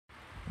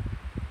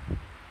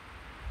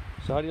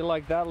So how do you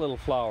like that little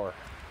flower?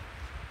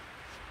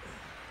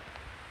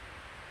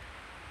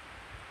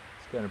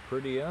 It's kind of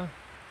pretty, huh?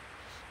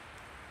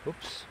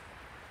 Oops.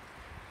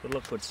 But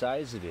look what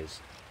size it is.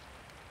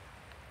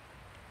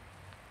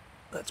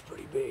 That's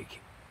pretty big.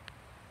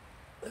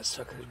 That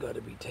sucker's got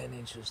to be 10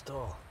 inches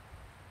tall.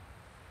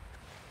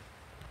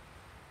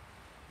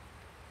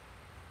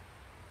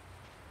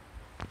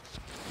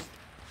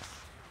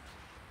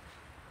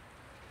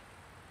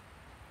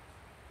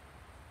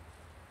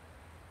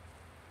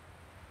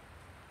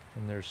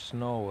 And there's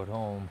snow at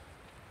home.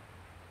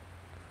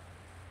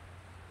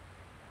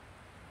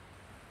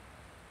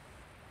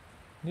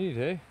 Neat,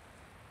 eh?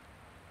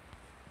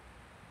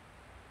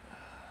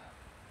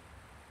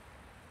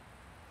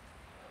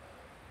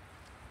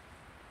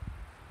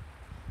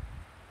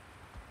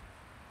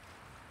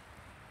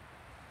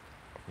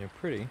 They're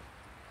pretty.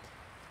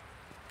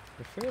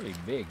 They're fairly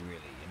big, really,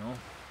 you know?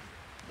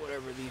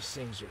 Whatever these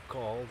things are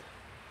called.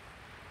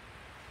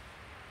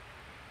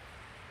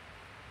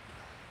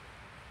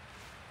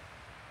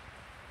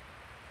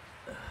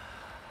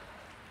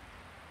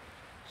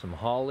 Some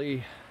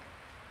holly,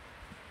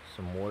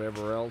 some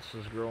whatever else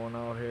is growing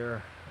out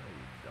here.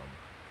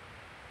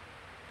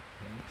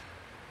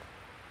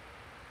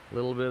 A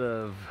little bit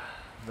of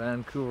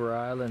Vancouver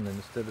Island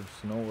instead of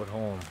snow at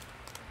home.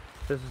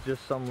 This is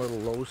just some little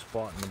low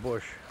spot in the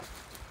bush.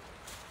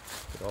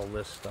 Get all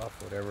this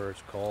stuff, whatever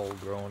it's called,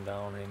 growing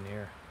down in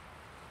here.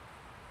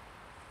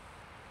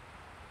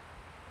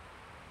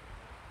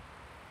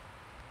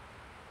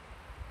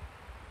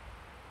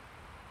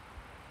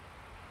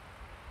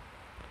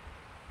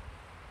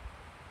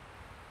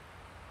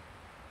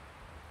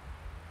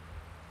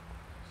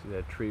 See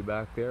that tree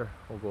back there?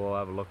 We'll go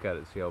have a look at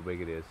it, see how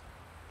big it is.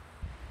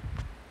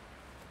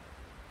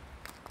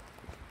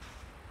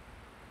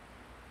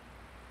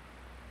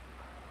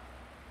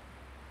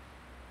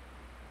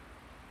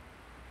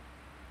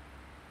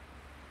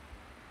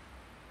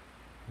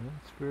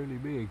 That's fairly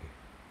big.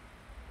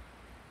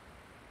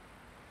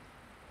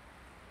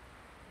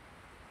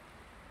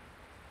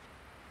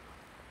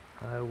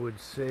 I would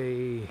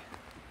say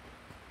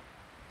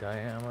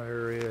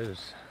diameter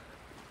is,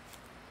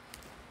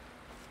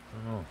 I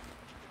don't know.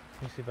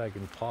 Let me see if I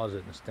can pause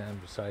it and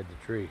stand beside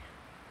the tree.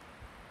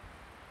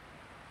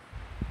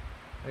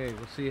 Hey,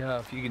 we'll see how,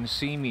 if you can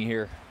see me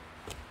here.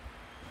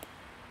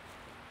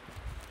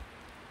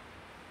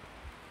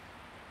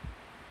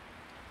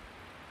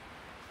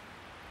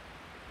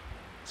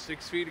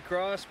 Six feet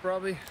across,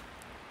 probably.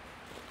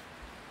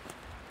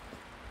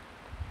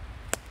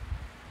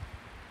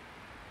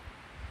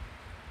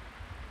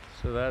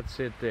 So that's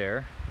it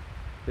there.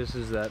 This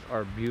is that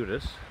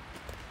arbutus.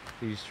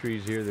 These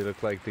trees here, they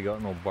look like they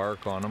got no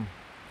bark on them.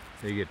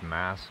 They get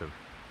massive.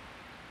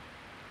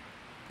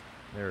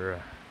 They're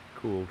a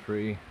cool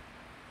tree.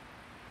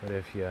 But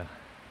if you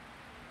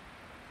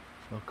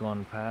look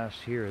on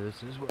past here,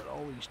 this is what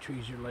all these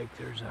trees are like.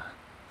 There's a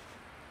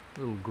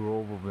little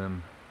grove of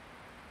them.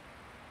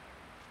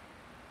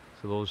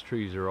 So those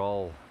trees are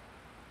all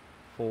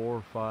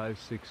 4, 5,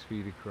 6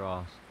 feet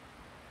across.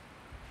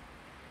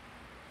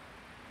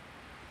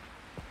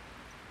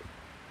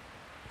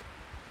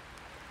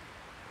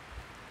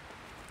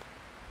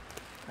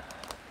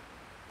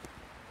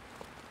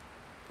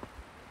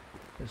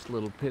 This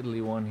little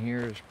piddly one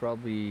here is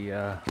probably,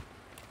 I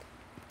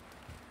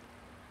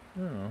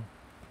don't know,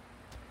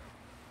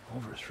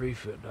 over 3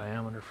 foot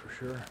diameter for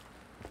sure.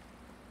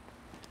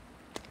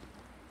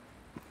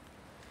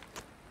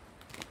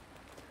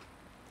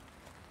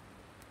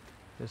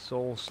 This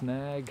old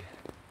snag,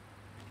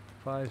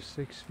 5,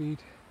 6 feet.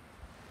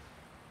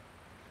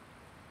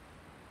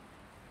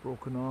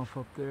 Broken off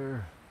up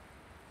there.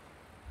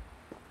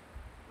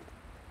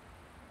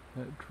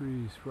 That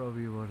tree is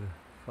probably about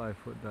a 5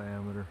 foot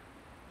diameter.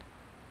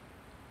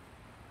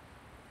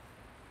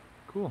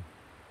 Cool.